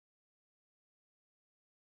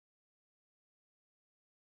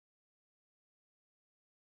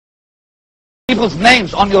people's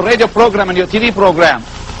names on your radio program and your TV program,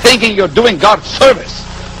 thinking you're doing God's service.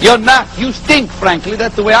 You're not. You stink, frankly.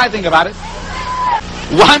 That's the way I think about it.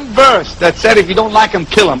 One verse that said, if you don't like him,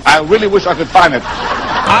 kill him. I really wish I could find it.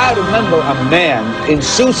 I remember a man in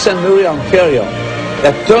Sault Ste. Marie, Ontario,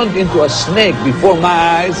 that turned into a snake before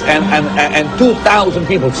my eyes, and 2,000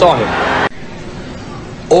 people saw him.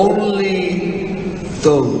 Only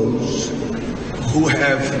those who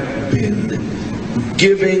have been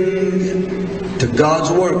giving to God's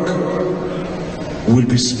work will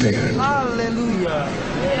be spared. Hallelujah.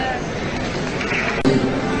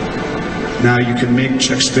 Now you can make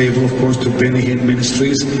checks payable, of course, to Benny Hinn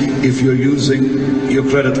Ministries. If you're using your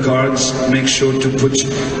credit cards, make sure to put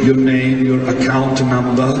your name, your account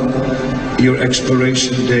number, your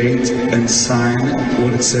expiration date, and sign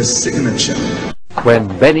what it says signature. When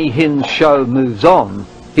Benny Hinn's show moves on,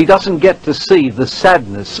 he doesn't get to see the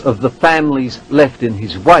sadness of the families left in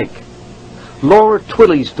his wake. Laura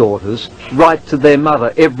Twilley's daughters write to their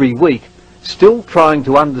mother every week, still trying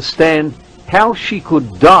to understand how she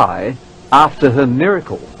could die after her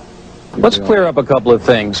miracle. Let's clear up a couple of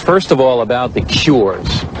things. First of all, about the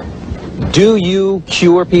cures. Do you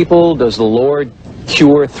cure people? Does the Lord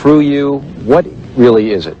cure through you? What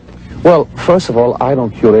really is it? Well, first of all, I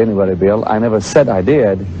don't cure anybody, Bill. I never said I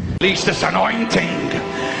did. Release this anointing,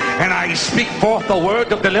 and I speak forth the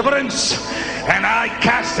word of deliverance, and I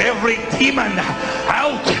cast every demon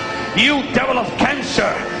out. You devil of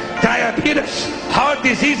cancer, diabetes, heart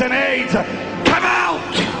disease, and AIDS, come out!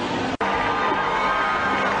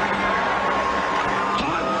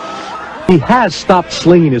 He has stopped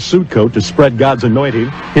slinging his suit coat to spread God's anointing.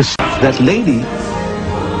 That lady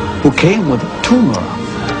who came with a tumor,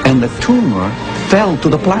 and the tumor fell to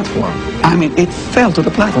the platform. I mean, it fell to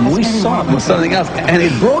the platform. We saw it was something else, and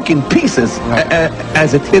it broke in pieces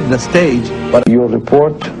as it hit the stage. But your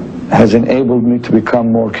report has enabled me to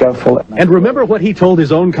become more careful. And remember what he told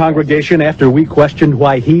his own congregation after we questioned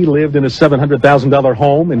why he lived in a $700,000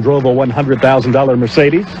 home and drove a $100,000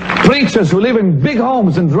 Mercedes? Preachers who live in big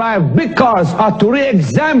homes and drive big cars ought to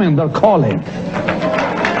re-examine their calling.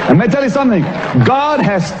 And may I tell you something? God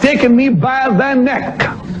has taken me by the neck.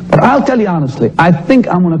 But I'll tell you honestly, I think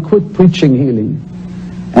I'm going to quit preaching healing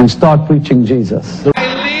and start preaching Jesus.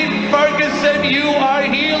 Eileen Ferguson, you are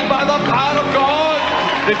healed by the power of God.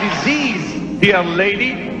 The disease, dear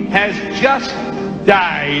lady, has just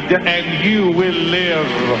died, and you will live.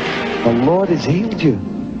 The Lord has healed you.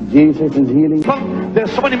 Jesus is healing. Well,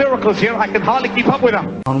 there's so many miracles here, I can hardly keep up with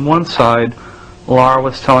them. On one side, Laura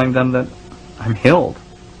was telling them that I'm healed.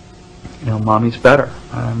 You know, Mommy's better.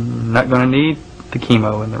 I'm not going to need the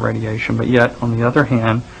chemo and the radiation. But yet, on the other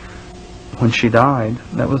hand, when she died,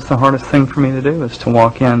 that was the hardest thing for me to do, is to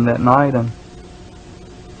walk in that night and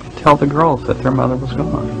tell the girls that their mother was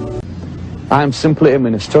gone. I'm simply a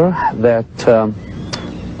minister that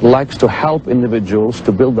likes to help individuals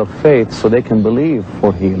to build their faith so they can believe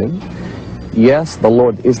for healing. Yes, the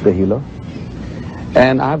Lord is the healer,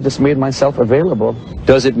 and I've just made myself available.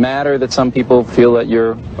 Does it matter that some people feel that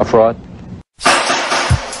you're a fraud?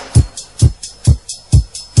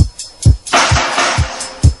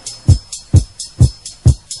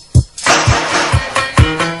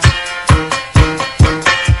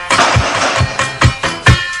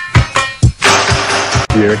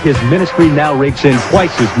 His ministry now rakes in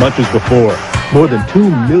twice as much as before, more than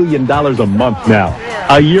 $2 million a month now.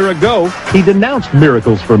 A year ago, he denounced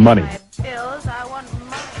miracles for money.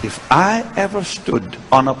 If I ever stood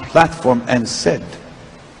on a platform and said,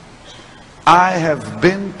 I have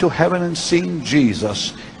been to heaven and seen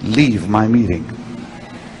Jesus, leave my meeting.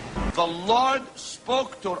 The Lord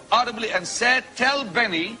spoke to her audibly and said, tell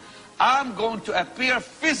Benny, I'm going to appear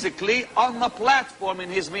physically on the platform in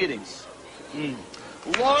his meetings.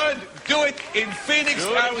 Lord, do it in Phoenix,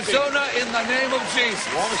 Arizona, in the name of Jesus.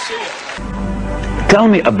 I want to see it. Tell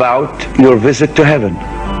me about your visit to heaven.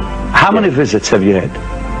 How many visits have you had?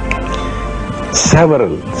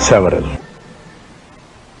 Several.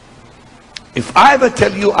 If I ever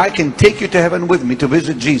tell you I can take you to heaven with me to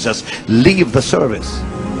visit Jesus, leave the service.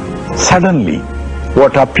 Suddenly,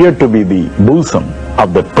 what appeared to be the bosom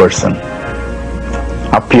of that person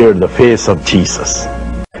appeared the face of Jesus.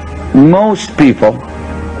 Most people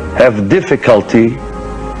have difficulty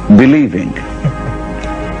believing,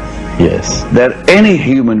 yes, that any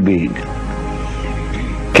human being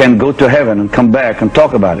can go to heaven and come back and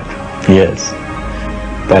talk about it. Yes,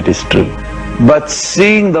 that is true. But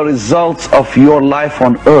seeing the results of your life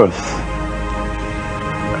on earth,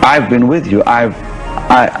 I've been with you.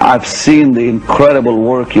 I've seen the incredible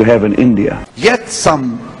work you have in India. Yet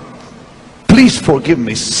some, please forgive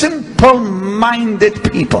me,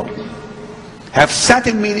 simple-minded people have sat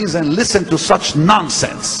in meetings and listened to such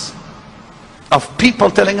nonsense of people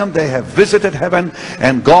telling them they have visited heaven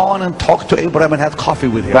and gone and talked to Abraham and had coffee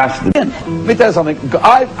with him. Let me tell you something.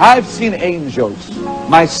 I've seen angels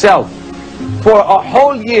myself. For a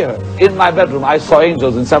whole year in my bedroom, I saw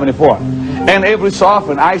angels in 74. And every so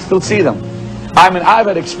often, I still see them. I mean, I've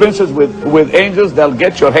had experiences with angels. They'll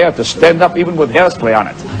get your hair to stand up even with hairspray on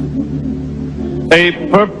it. A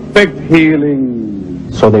perfect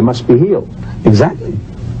healing. So they must be healed. Exactly.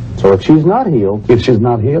 So if she's not healed, then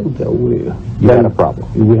we have a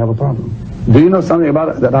problem. We have a problem. Do you know something about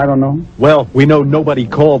it that I don't know? Well, we know nobody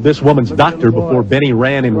called this woman's doctor before Benny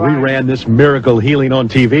ran and reran this miracle healing on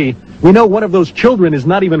TV. We know one of those children is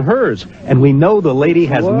not even hers. And we know the lady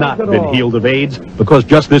has not been healed of AIDS because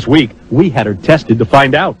just this week, we had her tested to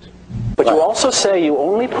find out. But you also say you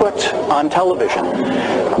only put on television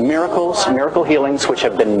miracles, miracle healings, which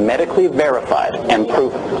have been medically verified and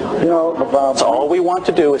proven. You know, So all we want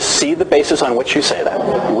to do is see the basis on which you say that.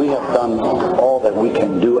 we have done all that we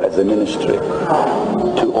can do as a ministry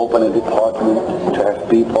to open a department, to have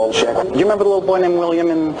people check. Do you remember the little boy named William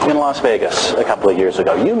in Las Vegas a couple of years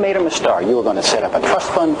ago? You made him a star. You were going to set up a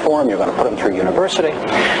trust fund for him. You were going to put him through university.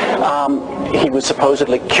 He was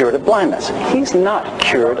supposedly cured of blindness. He's not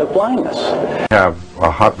cured of blindness. We have a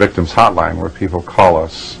hot victims hotline where people call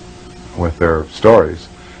us with their stories,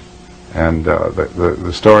 and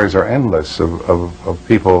the stories are endless of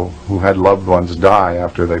people who had loved ones die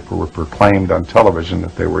after they were proclaimed on television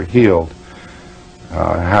that they were healed,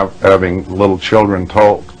 having little children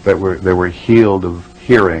told that they were healed of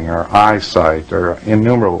hearing or eyesight or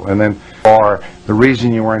innumerable, and then or the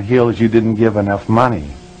reason you weren't healed is you didn't give enough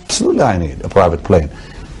money. Absolutely, I need a private plane.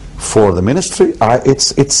 For the ministry,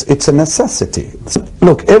 it's a necessity.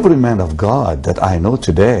 Look, every man of God that I know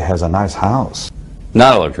today has a nice house.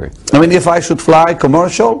 Not a luxury. I mean, if I should fly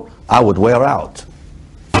commercial, I would wear out.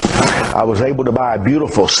 I was able to buy a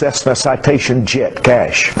beautiful Cessna Citation jet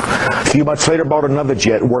cash. A few months later, bought another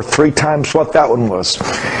jet worth 3 times what that one was.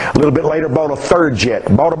 A little bit later, bought a third jet.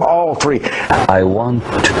 Bought them all 3. I want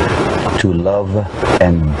to love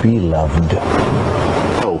and be loved.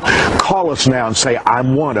 Call us now and say,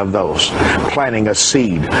 I'm one of those, planting a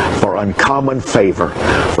seed for uncommon favor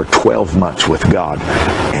for 12 months with God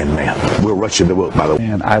and man. We'll rush in the book, by the way.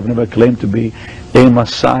 And I've never claimed to be a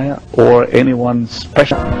Messiah or anyone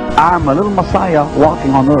special. I'm a little Messiah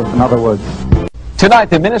walking on earth, in other words. Tonight,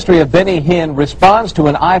 the ministry of Benny Hinn responds to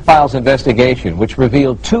an iFiles investigation which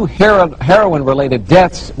revealed 2 heroin-related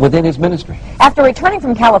deaths within his ministry. After returning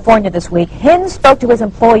from California this week, Hinn spoke to his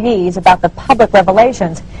employees about the public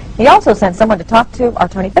revelations. He also sent someone to talk to our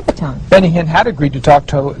Tony Pipitone. Benny Hinn had agreed to talk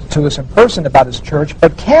to us in person about his church,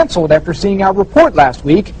 but canceled after seeing our report last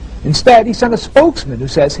week. Instead, he sent a spokesman who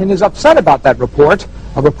says Hinn is upset about that report,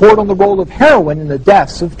 a report on the role of heroin in the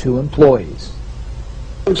deaths of 2 employees.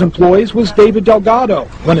 Those employees was David Delgado,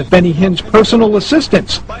 one of Benny Hinn's personal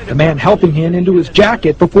assistants, the man helping Hinn into his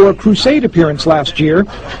jacket before a crusade appearance last year.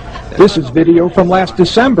 This is video from last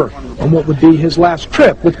December on what would be his last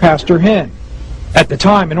trip with Pastor Hinn. At the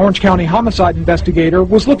time, an Orange County homicide investigator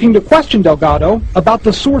was looking to question Delgado about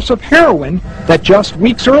the source of heroin that just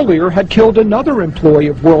weeks earlier had killed another employee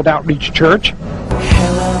of World Outreach Church.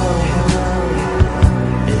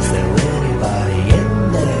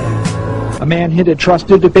 A man Hinn had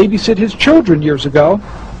trusted to babysit his children years ago.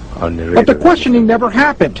 But the questioning never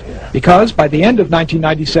happened, because by the end of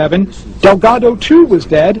 1997, Delgado too was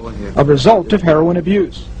dead, a result of heroin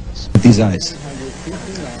abuse. These eyes,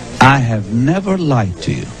 I have never lied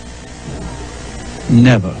to you.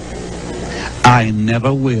 Never. I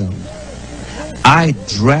never will.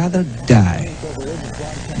 I'd rather die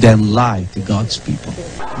than lie to God's people.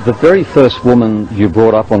 The very first woman you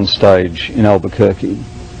brought up on stage in Albuquerque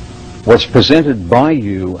was presented by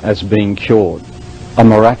you as being cured, a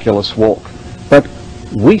miraculous walk. But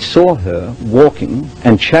we saw her walking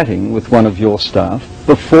and chatting with one of your staff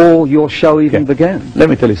before your show even began. Let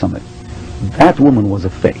me tell you something. That woman was a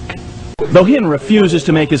fake. Though Hinn refuses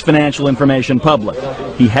to make his financial information public,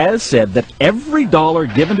 he has said that every dollar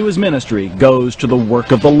given to his ministry goes to the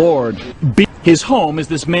work of the Lord. His home is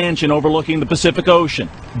this mansion overlooking the Pacific Ocean,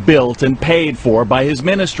 built and paid for by his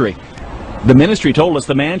ministry. The ministry told us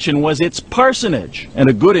the mansion was its parsonage and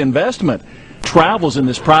a good investment. Travels in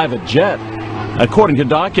this private jet. According to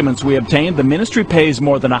documents we obtained, the ministry pays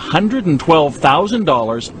more than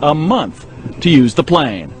 $112,000 a month to use the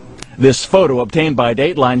plane. This photo obtained by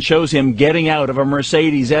Dateline shows him getting out of a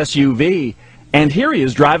Mercedes SUV, and here he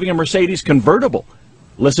is driving a Mercedes convertible.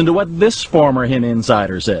 Listen to what this former Hinn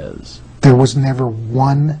insider says. There was never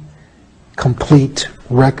one complete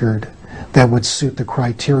record that would suit the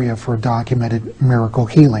criteria for documented miracle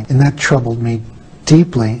healing. And that troubled me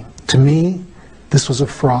deeply. To me, this was a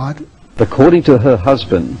fraud. According to her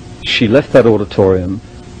husband, she left that auditorium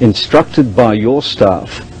instructed by your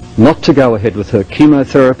staff not to go ahead with her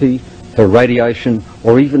chemotherapy, her radiation,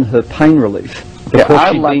 or even her pain relief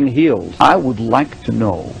because she'd been healed. I would like to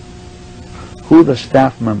know who the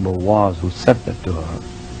staff member was who said that to her.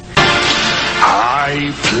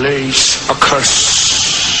 I place a curse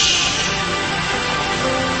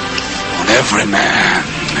on every man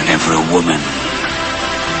and every woman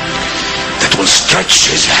that will stretch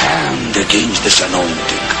his hand against this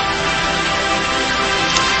anointing.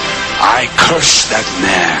 I curse that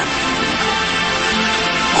man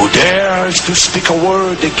who dares to speak a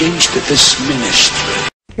word against this ministry.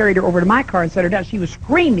 Carried her over to my car and set her down. She was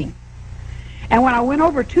screaming. And when I went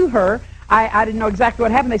over to her, I didn't know exactly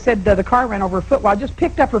what happened. They said the car ran over her foot. Well, I just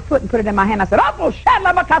picked up her foot and put it in my hand. I said,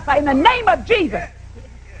 in the name of Jesus,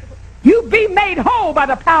 you be made whole by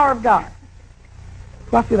the power of God.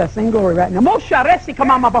 Well, I feel that same glory right now. I'm not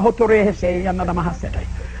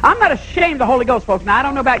ashamed of the Holy Ghost, folks. Now, I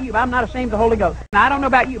don't know about you, but I'm not ashamed of the Holy Ghost. Now, I don't know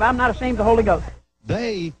about you, but I'm not ashamed of the Holy Ghost.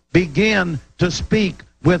 They begin to speak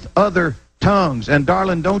with other tongues. And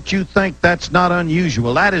darling, don't you think that's not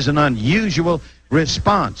unusual? That is an unusual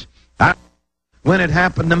response. When it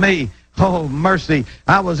happened to me, oh mercy,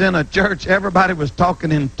 I was in a church, everybody was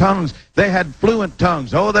talking in tongues. They had fluent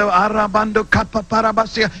tongues. Oh, they were arabando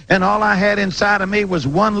kapaparabasia, and all I had inside of me was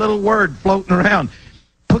one little word floating around,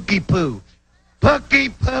 pookie poo.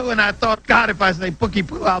 Pookie poo. And I thought, God, if I say pookie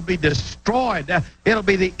poo, I'll be destroyed. It'll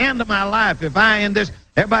be the end of my life if I end this.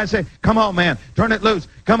 Everybody say, come on, man, turn it loose.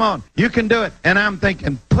 Come on, you can do it. And I'm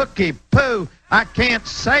thinking, pookie poo, I can't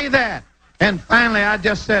say that. And finally, I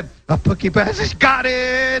just said, a pookie poo. He's got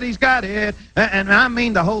it, he's got it. And I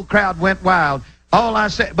mean, the whole crowd went wild. All I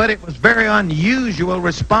said, but it was very unusual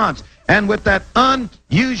response. And with that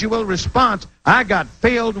unusual response, I got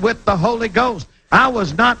filled with the Holy Ghost. I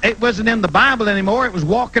was not, it wasn't in the Bible anymore. It was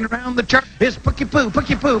walking around the church. It's pookie poo,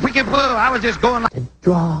 pookie poo, pookie poo. I was just going like...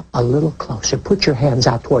 Draw a little closer. Put your hands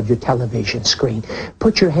out toward your television screen.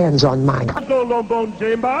 Put your hands on mine.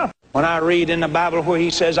 When I read in the Bible where he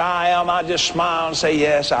says, I am, I just smile and say,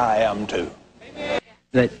 yes, I am too.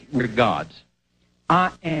 That we're gods.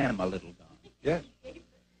 I am a little God. Yes.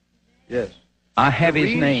 Yes. I have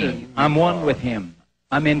his name. I'm one with him.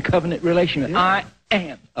 I'm in covenant relation. Yeah. I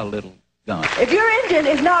am a little God. If your engine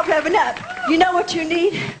is not revving up, you know what you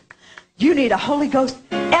need? You need a Holy Ghost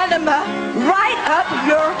enema right up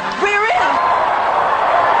your rear end.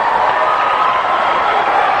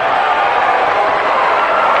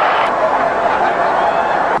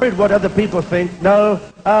 What other people think. No,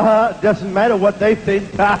 doesn't matter what they think.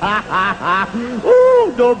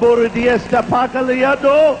 Ooh, do bordiesta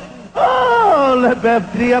pacaliado. Oh, le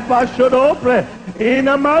bevdia pashodopre. In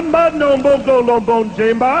a mamba no bogo lombon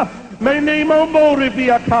jemba. My name on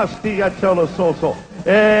Boribia Casti at Solososo.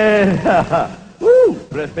 Ooh,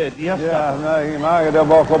 preferia. Yeah, no, the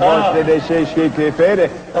vocal boss they say she fede.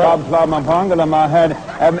 Come from Pangala, my head,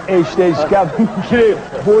 and they scab.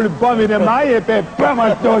 Full bomb in my epe,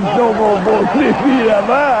 Pramaton, Dobo, Bolivia.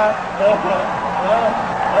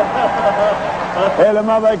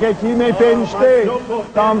 Elma, che chi mi penste,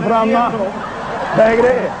 come from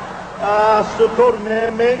Bagre. Sukurne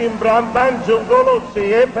me in Bramban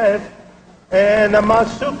Jungolosi epes, and a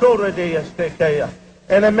Masukura de Estekea,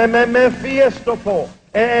 and a me fiestopo,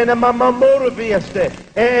 and a Mamamura vieste,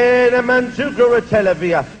 and a Manjugura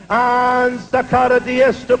televia, and Sakara de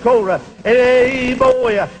Estokora, e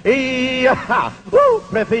boya, e ha, woo,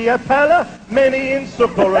 prefia pella, many in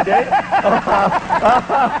Sukura de.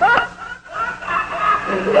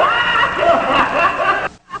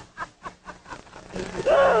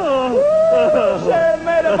 Se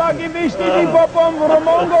me le paghi visti di popon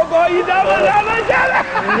romongo goi dava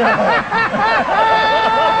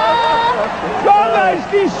Come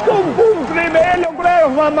sti scompun primelo greo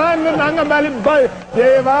ma man nanga mal bal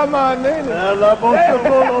deva man la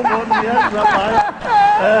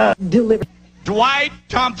Deliver. Dwight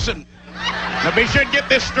Thompson. Now be sure to get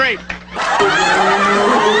this straight.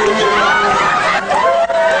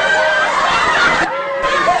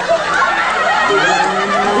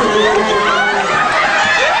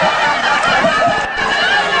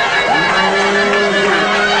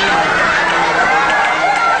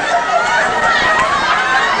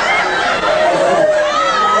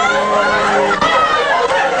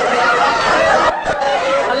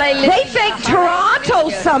 They think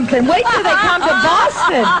Toronto's something. Wait till they come to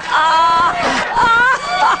Boston.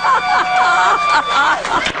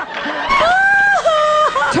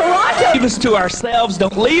 Toronto leave us to ourselves.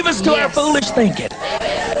 Don't leave us to our foolish thinking.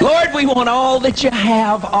 Lord, we want all that you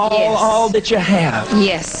have, all that you have.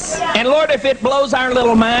 Yes. And Lord, if it blows our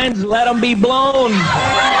little minds, let them be blown.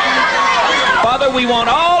 Father, we want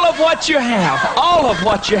all of what you have, all of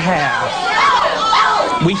what you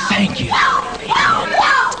have. We thank you.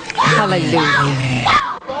 Hallelujah.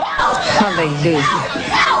 Hallelujah.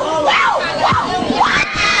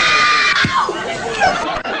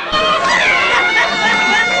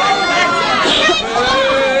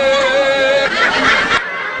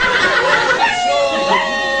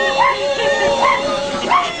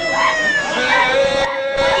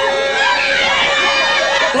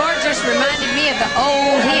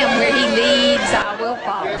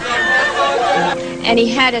 And he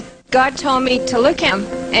had God told me to look at him,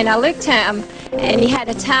 and I looked at him, and he had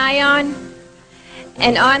a tie on,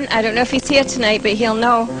 and on, I don't know if he's here tonight, but he'll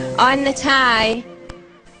know, on the tie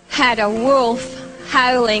had a wolf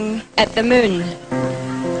howling at the moon.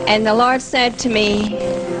 And the Lord said to me,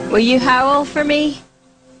 will you howl for me?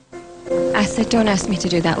 I said, don't ask me to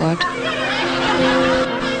do that, Lord.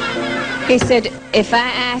 He said, if I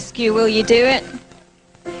ask you, will you do it?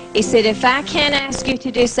 He said, if I can't ask you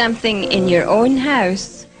to do something in your own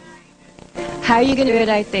house, how are you going to do it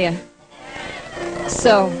out there?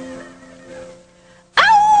 So,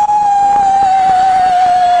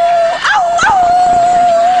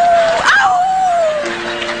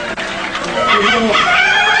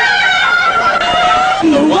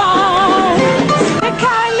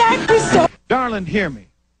 Darling, hear me.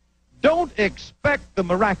 Don't expect the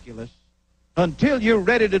miraculous until you're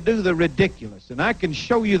ready to do the ridiculous. And I can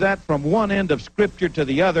show you that from one end of Scripture to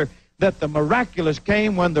the other, that the miraculous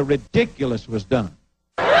came when the ridiculous was done.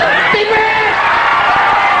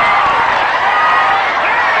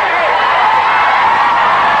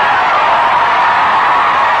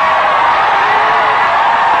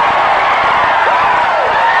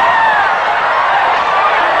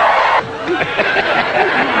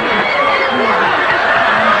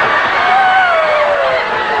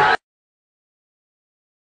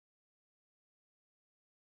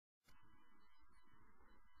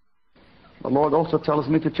 The Lord also tells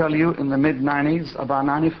me to tell you in the mid-90s, about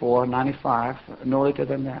 94, 95, no later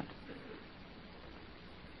than that,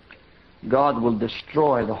 God will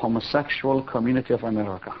destroy the homosexual community of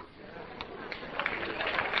America.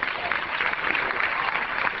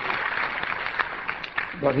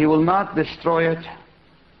 But he will not destroy it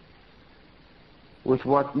with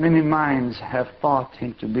what many minds have thought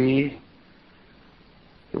him to be.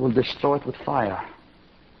 He will destroy it with fire.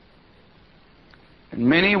 And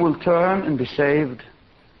many will turn and be saved,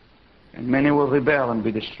 and many will rebel and be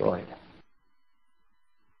destroyed.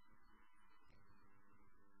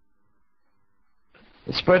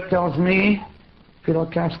 The Spirit tells me Fidel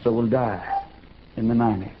Castro will die in the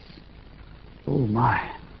 90s. Oh my.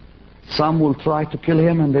 Some will try to kill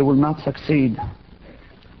him and they will not succeed.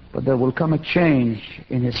 But there will come a change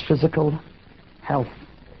in his physical health,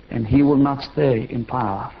 and he will not stay in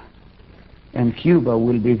power. And Cuba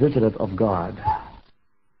will be visited of God.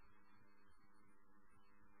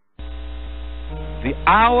 The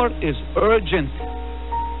hour is urgent.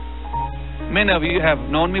 Many of you have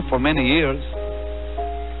known me for many years,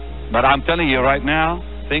 but I'm telling you right now,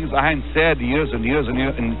 things I hadn't said years and years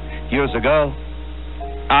and years ago.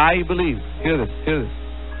 I believe, hear this,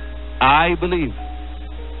 I believe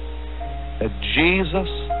that Jesus,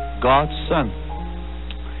 God's Son,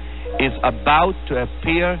 is about to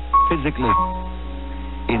appear physically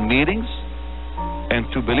in meetings and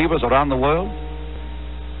to believers around the world,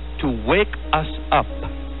 to wake us up.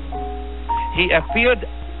 He appeared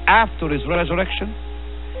after his resurrection,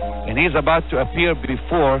 and he's about to appear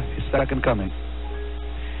before his second coming.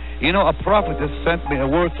 You know, a prophetess sent me a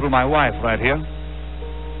word through my wife right here,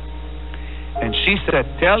 and she said,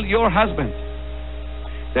 tell your husband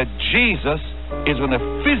that Jesus is going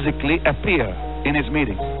to physically appear in his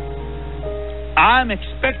meetings. I'm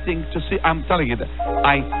expecting to see, I'm telling you that,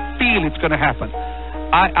 I feel it's going to happen.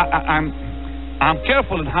 I'm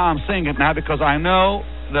careful in how I'm saying it now because I know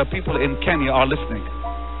the people in Kenya are listening.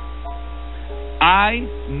 I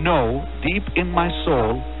know deep in my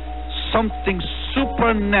soul something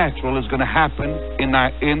supernatural is going to happen in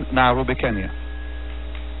Nairobi, Kenya.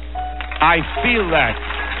 I feel that.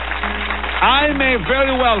 I may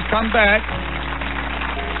very well come back,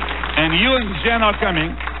 and you and Jen are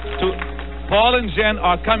coming to, Paul and Jen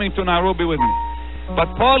are coming to Nairobi with me.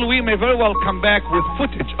 But Paul, we may very well come back with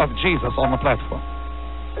footage of Jesus on the platform.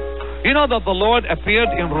 You know that the Lord appeared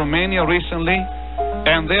in Romania recently,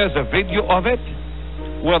 and there's a video of it,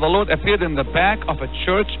 where the Lord appeared in the back of a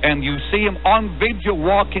church, and you see him on video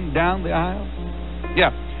walking down the aisle.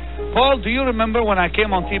 Yeah. Paul, do you remember when I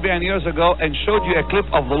came on TBN years ago and showed you a clip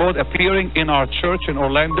of the Lord appearing in our church in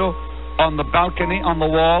Orlando on the balcony, on the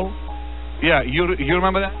wall? Yeah, you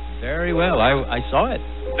remember that? Very well. I saw it.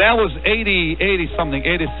 That was 80 something,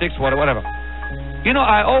 86, whatever. You know,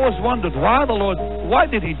 I always wondered why the Lord, why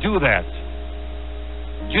did he do that?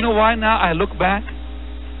 Do you know why now I look back?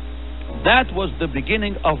 That was the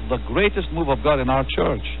beginning of the greatest move of God in our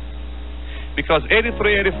church. Because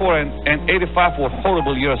 83, 84, and 85 were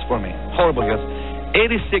horrible years for me. Horrible years.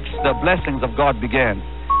 86, the blessings of God began.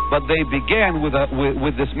 But they began with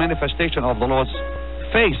this manifestation of the Lord's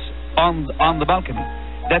face on the balcony.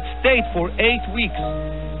 That stayed for 8 weeks.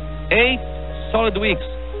 8 solid weeks.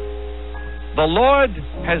 The Lord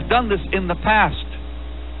has done this in the past.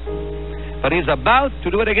 But He's about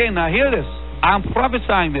to do it again. Now hear this. I'm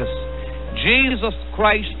prophesying this. Jesus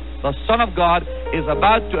Christ, the Son of God, is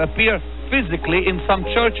about to appear physically in some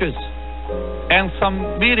churches and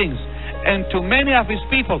some meetings and to many of His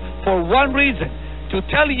people for one reason, to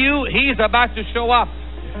tell you He is about to show up,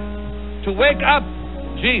 to wake up.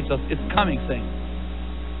 Jesus is coming, saints.